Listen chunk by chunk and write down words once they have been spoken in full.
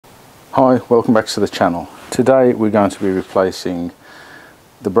Hi, welcome back to the channel. Today we're going to be replacing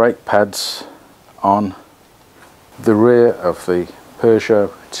the brake pads on the rear of the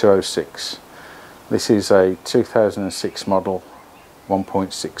Peugeot 206. This is a 2006 model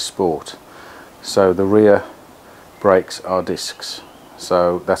 1.6 Sport. So the rear brakes are discs.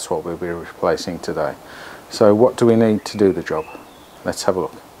 So that's what we'll be replacing today. So what do we need to do the job? Let's have a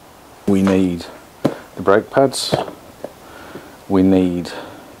look. We need the brake pads. We need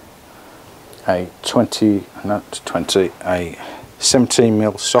a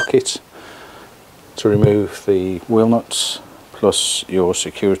 17mm socket to remove the wheel nuts, plus your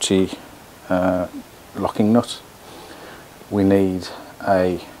security locking nut. We need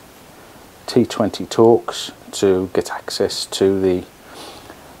a T20 Torx to get access to the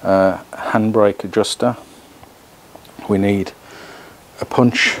handbrake adjuster. We need a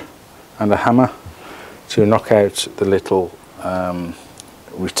punch and a hammer to knock out the little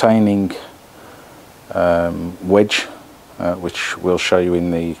retaining wedge, which we'll show you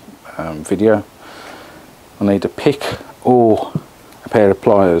in the video. I'll need a pick or a pair of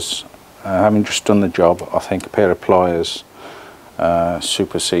pliers. Having just done the job, I think a pair of pliers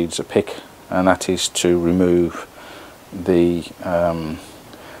supersedes a pick, and that is to remove the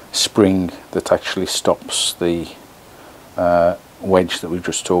spring that actually stops the wedge that we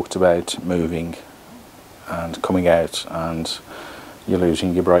just talked about moving and coming out, and you're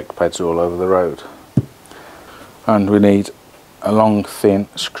losing your brake pads all over the road. And we need a long thin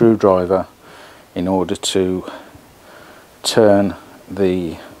screwdriver in order to turn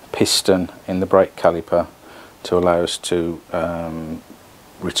the piston in the brake caliper to allow us to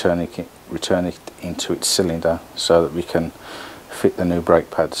return it into its cylinder so that we can fit the new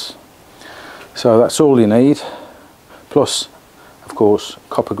brake pads. So that's all you need, plus of course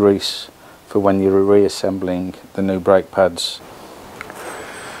copper grease for when you're reassembling the new brake pads.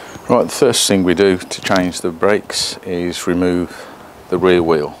 Right, the first thing we do to change the brakes is remove the rear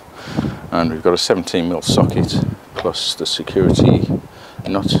wheel, and we've got a 17mm socket plus the security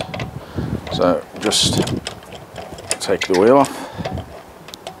nut. So just take the wheel off.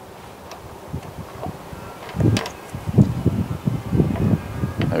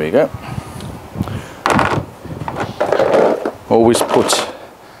 There we go. Always put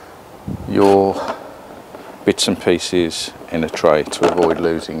your bits and pieces in a tray to avoid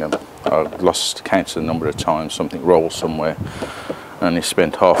losing them. I've lost count of the number of times something rolls somewhere and you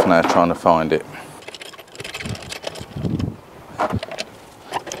spent half an hour trying to find it.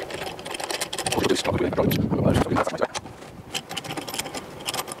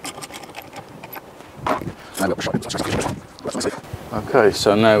 Okay,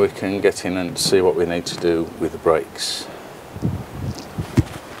 so now we can get in and see what we need to do with the brakes.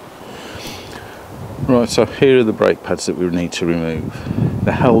 Right, so here are the brake pads that we need to remove.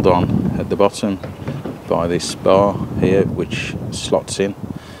 They're held on at the bottom by this bar here which slots in,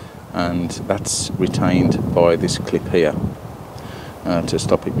 and that's retained by this clip here to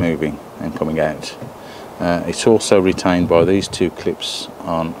stop it moving and coming out. It's also retained by these two clips,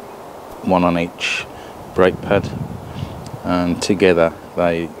 on one on each brake pad, and together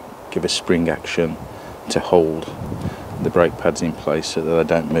they give a spring action to hold the brake pads in place so that they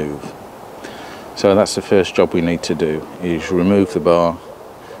don't move. So that's the first job we need to do, is remove the bar.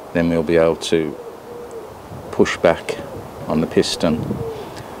 Then we'll be able to push back on the piston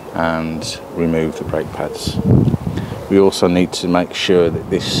and remove the brake pads. We also need to make sure that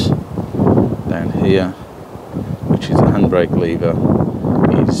this down here, which is a handbrake lever,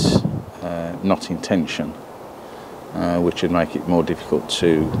 is not in tension, which would make it more difficult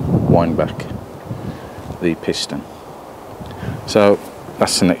to wind back the piston. So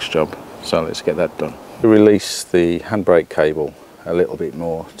that's the next job. So let's get that done. To release the handbrake cable a little bit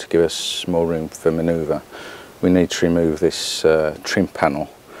more to give us more room for manoeuvre, we need to remove this trim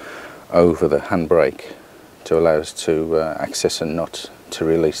panel over the handbrake to allow us to access a nut to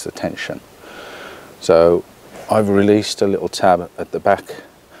release the tension. So I've released a little tab at the back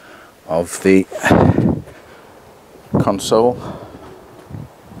of the console,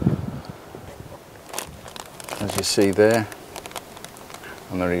 as you see there.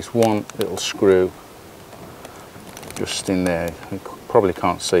 And there is one little screw just in there. You probably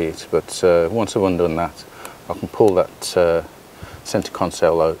can't see it, but once I've undone that, I can pull that centre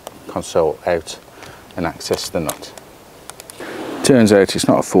console out and access the nut. Turns out it's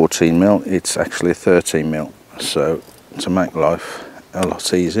not a 14mm, it's actually a 13mm, so to make life a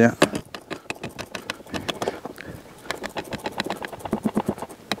lot easier.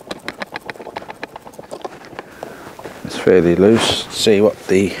 It's fairly loose. See what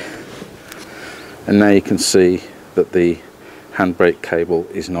the, and now you can see that the handbrake cable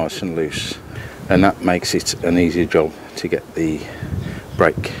is nice and loose, and that makes it an easier job to get the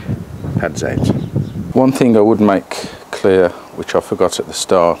brake pads out. One thing I would make clear, which I forgot at the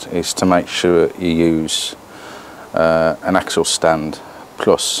start, is to make sure you use an axle stand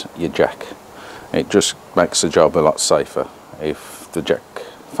plus your jack. It just makes the job a lot safer. If the jack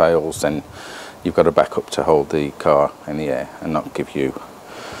fails, then you've got a backup to hold the car in the air and not give you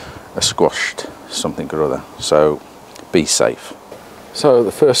a squashed something or other. So be safe. So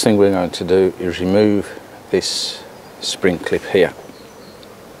the first thing we're going to do is remove this spring clip here.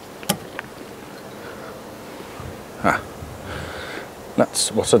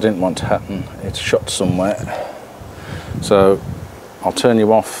 That's what I didn't want to happen. It's shot somewhere. So I'll turn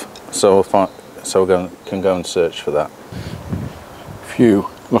you off so we can go and search for that.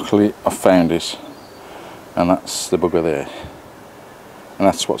 Luckily I found it, and that's the bugger there, and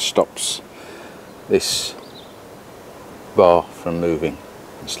that's what stops this bar from moving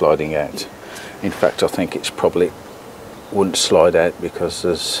and sliding out. In fact, I think it's probably wouldn't slide out because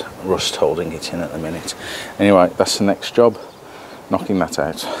there's rust holding it in at the minute. Anyway, that's the next job, knocking that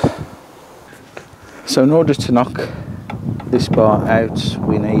out. So in order to knock this bar out,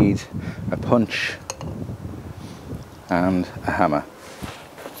 we need a punch and a hammer.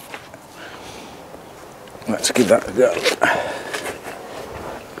 Let's give that a go.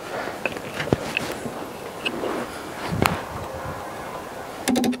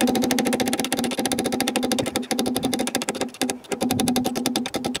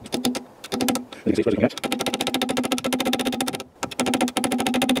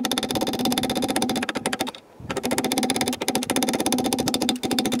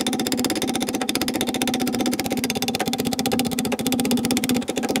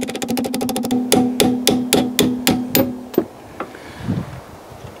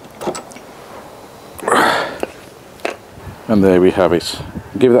 And there we have it.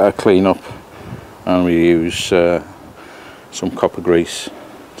 Give that a clean up, and we use some copper grease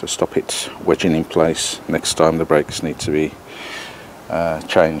to stop it wedging in place next time the brakes need to be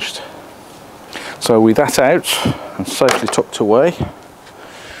changed. So with that out and safely tucked away,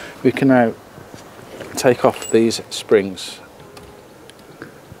 we can now take off these springs.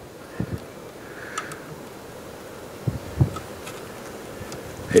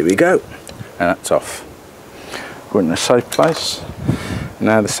 Here we go, and that's off. We're in a safe place.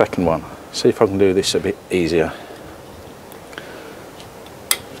 Now the second one. See if I can do this a bit easier.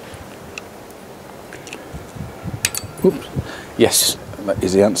 Oops. Yes, that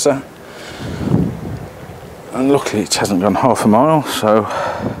is the answer. And luckily it hasn't gone half a mile, so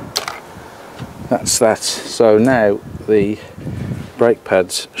that's that. So now the brake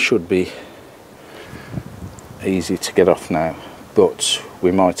pads should be easy to get off now, but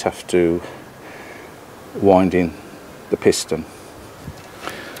we might have to wind in the piston.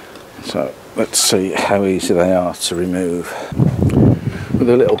 So let's see how easy they are to remove. With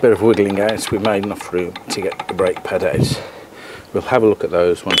a little bit of wiggling out, we've made enough room to get the brake pad out. We'll have a look at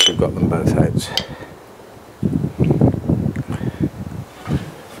those once we've got them both out.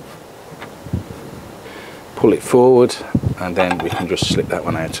 Pull it forward, and then we can just slip that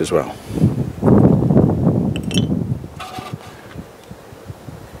one out as well.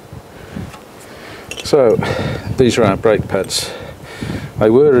 So these are our brake pads. They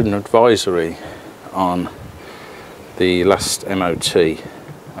were an advisory on the last MOT,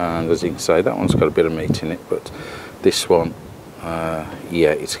 and as you can see, that one's got a bit of meat in it, but this one,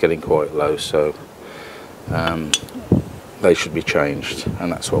 yeah, it's getting quite low, so they should be changed,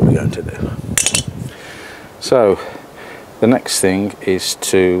 and that's what we're going to do. So the next thing is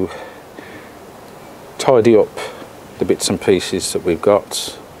to tidy up the bits and pieces that we've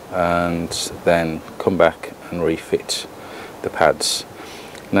got, and then come back and refit the pads.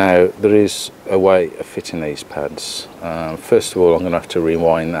 Now there is a way of fitting these pads. First of all, I'm going to have to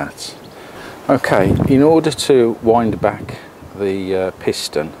rewind that. Okay, in order to wind back the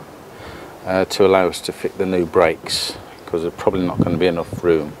piston to allow us to fit the new brakes, because there's probably not going to be enough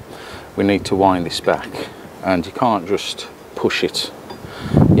room, we need to wind this back, and you can't just push it.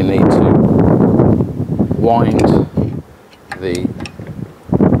 You need to wind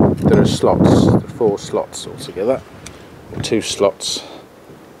there are slots, there are 4 slots altogether, 2 slots,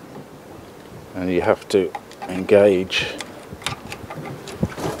 and you have to engage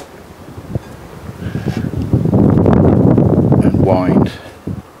and wind.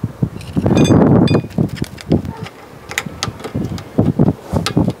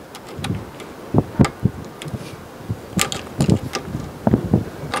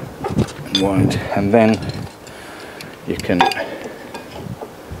 And wind, and then you can,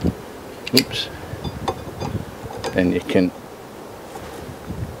 oops, then you can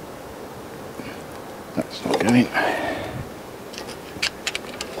That's not going.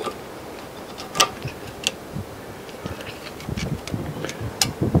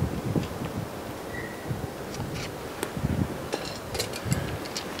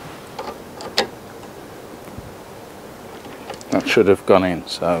 That should have gone in,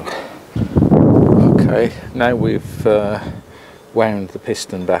 so okay, now we've wound the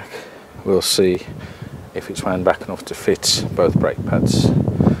piston back, we'll see if it's wound back enough to fit both brake pads.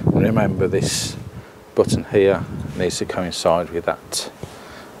 And remember, this button here needs to coincide with that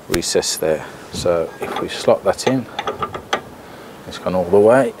recess there, so if we slot that in, it's gone all the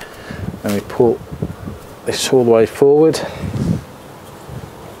way, and we pull this all the way forward,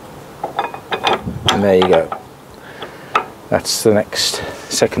 and there you go. That's the next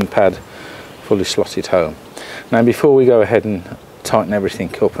second pad fully slotted home. Now before we go ahead and tighten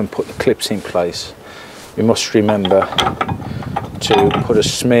everything up and put the clips in place, we must remember to put a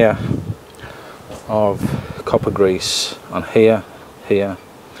smear of copper grease on here, here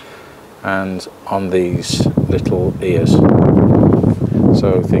and on these little ears,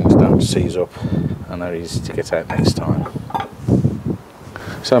 so things don't seize up and they're easy to get out next time.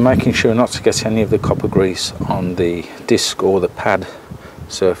 So making sure not to get any of the copper grease on the disc or the pad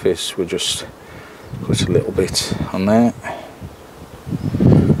surface, we'll just put a little bit on there,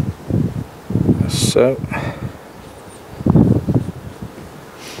 so,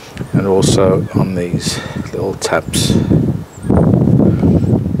 and also on these little tabs.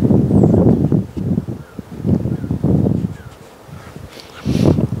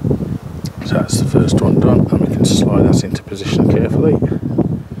 So that's the first one done, and we can slide that into position carefully.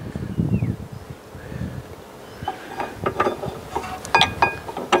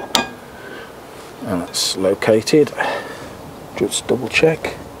 And that's located. Just double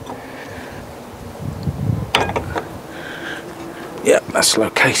check. Yep, that's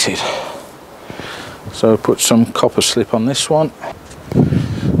located. So put some copper slip on this one.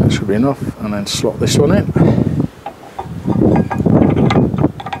 That should be enough, and then slot this one in.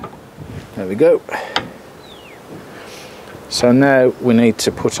 There we go. So now we need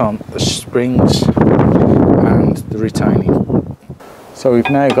to put on the springs and the retaining. So we've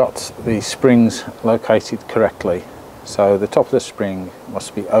now got the springs located correctly. So the top of the spring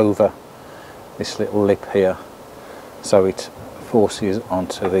must be over this little lip here, so it forces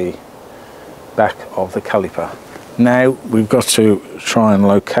onto the back of the caliper. Now we've got to try and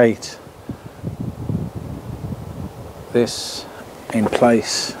locate this in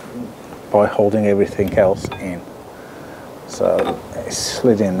place by holding everything else in. So it's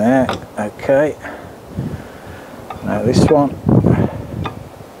slid in there, okay. Now this one,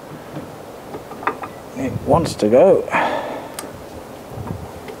 it wants to go.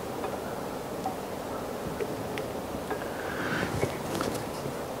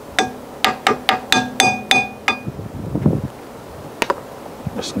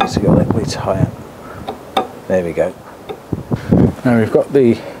 Just needs to go a little bit higher. There we go. Now we've got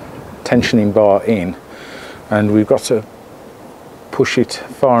the tensioning bar in, and we've got to push it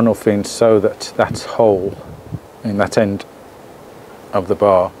far enough in so that that hole in that end of the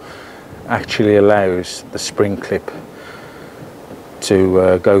bar actually allows the spring clip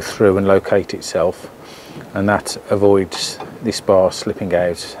to go through and locate itself, and that avoids this bar slipping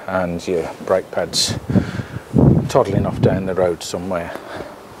out and your brake pads toddling off down the road somewhere.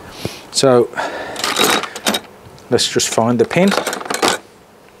 So let's just find the pin.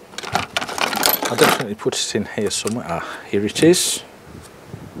 I'll definitely put it in here somewhere. Ah, here it is.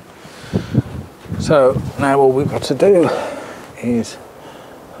 So now all we've got to do is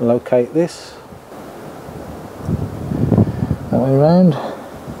locate this that way around,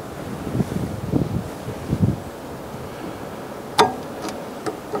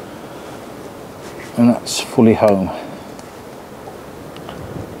 and that's fully home.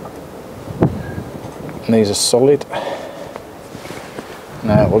 And these are solid.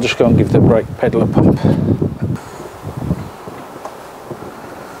 Now we'll just go and give the brake pedal a pump.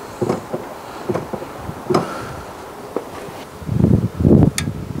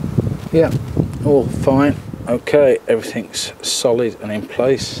 Yeah, all fine. Okay, everything's solid and in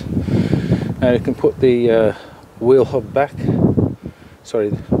place. Now you can put the wheel hub back. Sorry,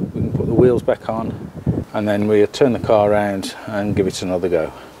 we can put the wheels back on, and then we'll turn the car around and give it another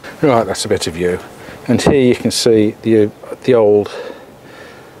go. Right, that's a better view. And here you can see the old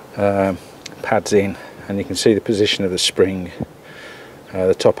pads in, and you can see the position of the spring.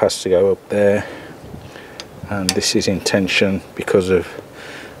 The top has to go up there, and this is in tension because of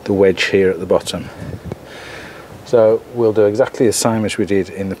the wedge here at the bottom. So we'll do exactly the same as we did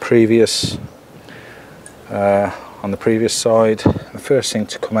in the previous on the previous side. The first thing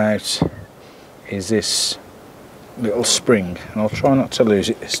to come out is this little spring, and I'll try not to lose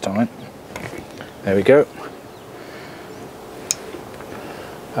it this time. There we go.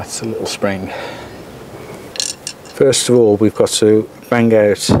 That's the little spring. First of all, we've got to bang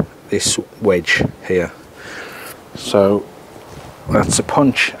out this wedge here. So that's a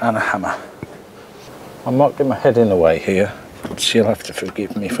punch and a hammer. I might get my head in the way here, but you'll have to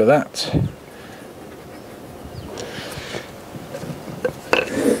forgive me for that.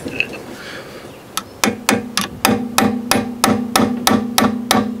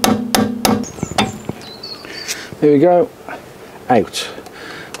 There we go, out.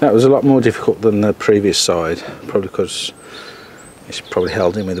 That was a lot more difficult than the previous side, probably because it's probably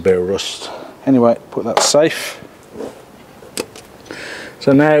held in with a bit of rust. Anyway, put that safe.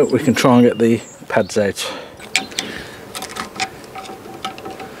 So now we can try and get the pads out.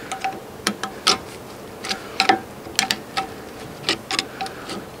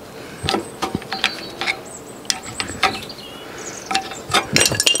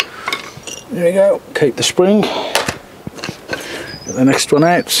 There we go, keep the spring. Get the next one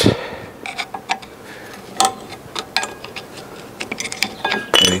out.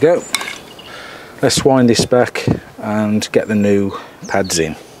 There we go. Let's wind this back and get the new pads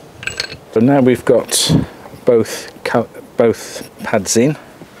in. So now we've got both pads in,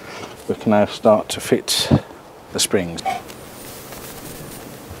 we can now start to fit the springs.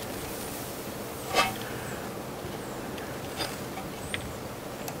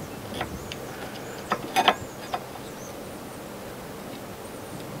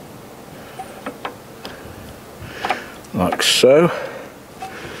 Like so.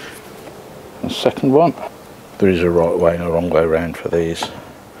 The second one, there is a right way and a wrong way around for these,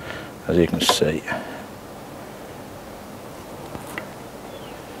 as you can see.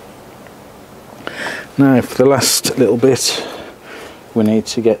 Now for the last little bit, we need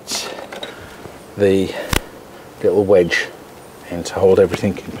to get the little wedge in to hold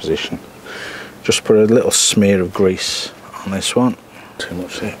everything in position. Just put a little smear of grease on this one. Too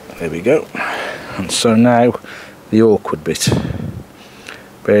much there. There we go. And so now the awkward bit.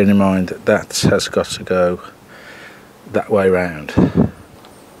 Bearing in mind that that has got to go that way round.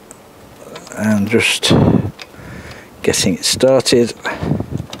 And just getting it started.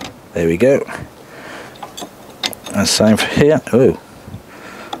 There we go. And same for here. Oh,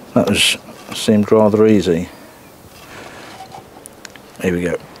 that seemed rather easy. Here we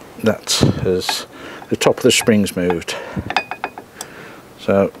go. That has the top of the springs moved.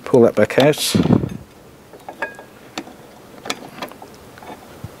 So pull that back out.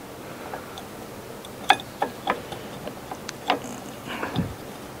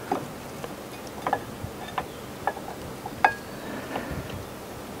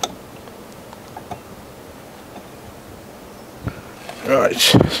 Right,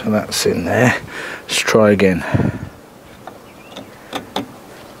 so that's in there. Let's try again.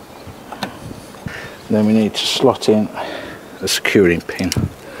 Then we need to slot in a securing pin.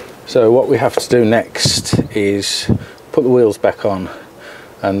 So what we have to do next is put the wheels back on,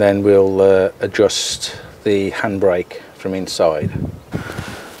 and then we'll adjust the handbrake from inside.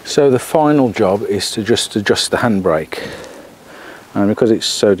 So the final job is to just adjust the handbrake, and because it's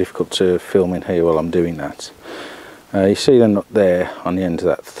so difficult to film in here while I'm doing that, you see the nut there on the end of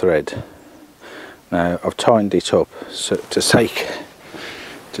that thread. Now I've tightened it up so to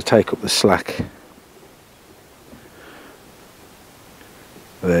take up the slack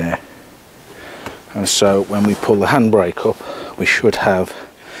there, and so when we pull the handbrake up, we should have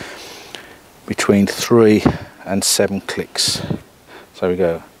between 3 and 7 clicks. So we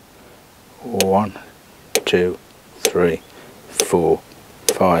go 1, 2, 3, 4,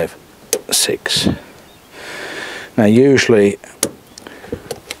 5, 6. Now usually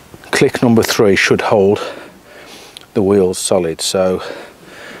click number 3 should hold the wheels solid, so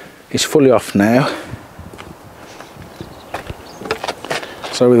it's fully off now.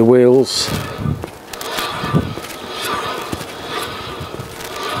 So with the wheels,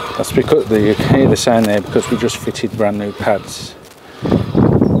 that's because you can hear the sound there, because we just fitted brand new pads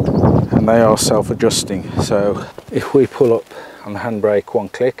and they are self-adjusting. So if we pull up on the handbrake 1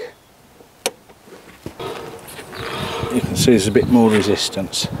 click, you can see there's a bit more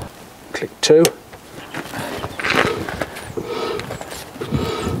resistance. Click 2,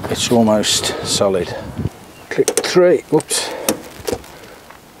 it's almost solid. Click 3, whoops,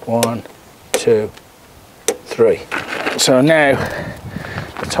 1, 2, 3. So now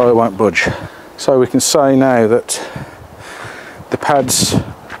the tyre won't budge. So we can say now that the pads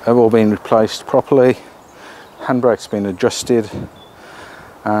have all been replaced properly, handbrake's been adjusted,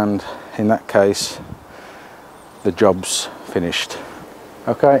 and in that case the job's finished.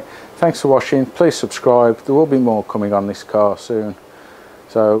 Okay, thanks for watching. Please subscribe. There will be more coming on this car soon.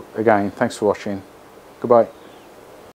 So again, thanks for watching. Goodbye.